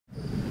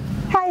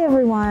Hi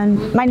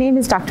everyone, my name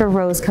is Dr.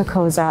 Rose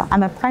Kakoza.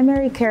 I'm a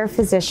primary care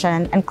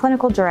physician and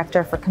clinical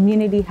director for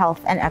community health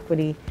and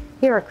equity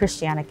here at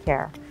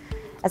ChristianaCare.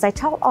 As I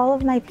tell all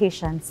of my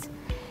patients,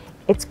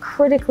 it's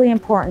critically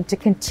important to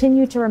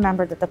continue to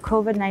remember that the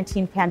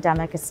COVID-19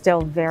 pandemic is still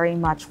very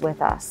much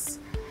with us.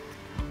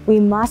 We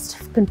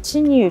must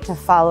continue to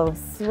follow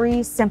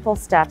 3 simple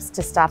steps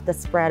to stop the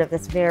spread of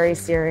this very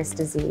serious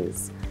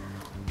disease.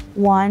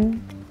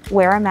 1,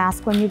 wear a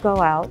mask when you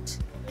go out.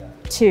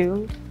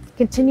 2,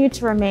 continue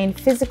to remain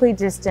physically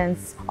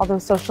distanced, although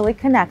socially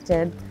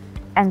connected.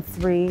 And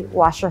 3,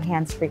 wash your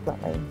hands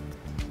frequently.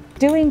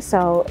 Doing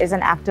so is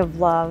an act of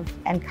love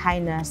and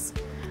kindness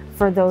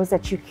for those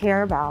that you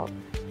care about,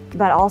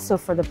 but also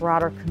for the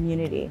broader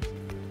community,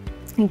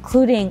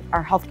 including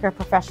our healthcare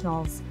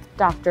professionals,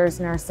 doctors,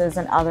 nurses,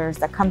 and others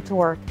that come to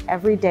work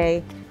every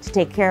day to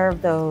take care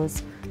of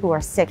those who are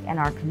sick in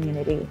our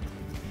community.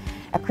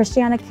 At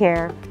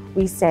ChristianaCare,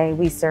 we say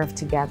we serve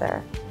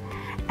together.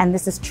 And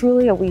this is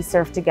truly a we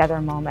serve together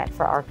moment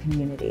for our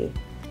community.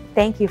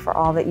 Thank you for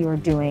all that you are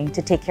doing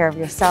to take care of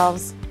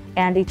yourselves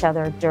and each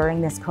other during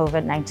this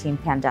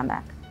COVID-19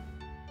 pandemic.